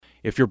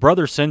If your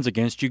brother sins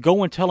against you,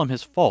 go and tell him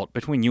his fault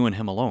between you and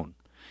him alone.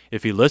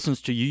 If he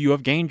listens to you, you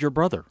have gained your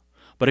brother.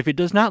 But if he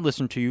does not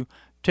listen to you,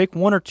 take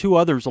one or two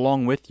others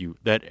along with you,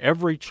 that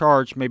every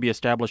charge may be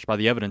established by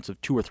the evidence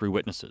of 2 or 3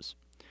 witnesses.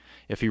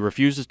 If he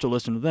refuses to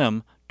listen to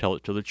them, tell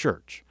it to the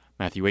church.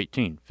 Matthew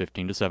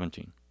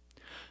 18:15-17.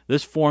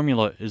 This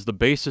formula is the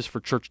basis for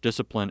church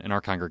discipline in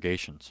our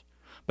congregations.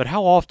 But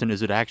how often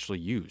is it actually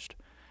used?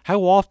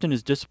 How often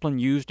is discipline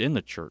used in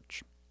the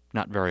church?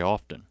 Not very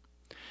often.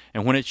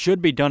 And when it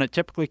should be done, it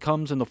typically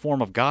comes in the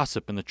form of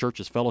gossip in the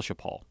church's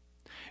fellowship hall.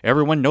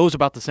 Everyone knows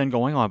about the sin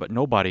going on, but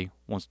nobody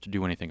wants to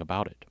do anything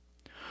about it.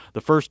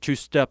 The first 2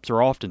 steps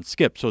are often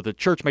skipped so the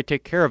church may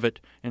take care of it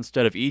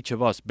instead of each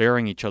of us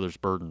bearing each other's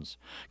burdens,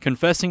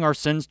 confessing our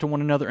sins to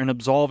one another and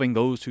absolving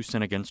those who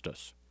sin against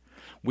us.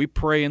 We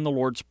pray in the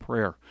Lord's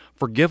Prayer,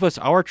 "Forgive us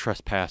our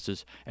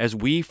trespasses as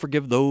we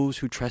forgive those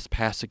who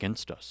trespass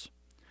against us."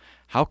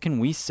 How can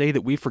we say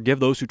that we forgive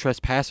those who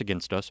trespass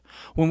against us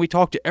when we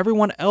talk to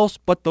everyone else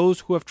but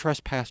those who have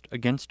trespassed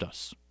against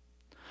us?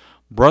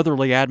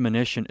 Brotherly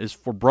admonition is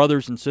for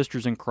brothers and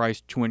sisters in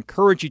Christ to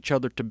encourage each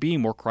other to be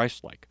more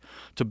Christ-like,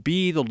 to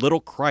be the little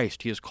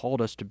Christ He has called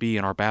us to be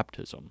in our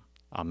baptism.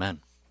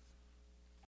 Amen.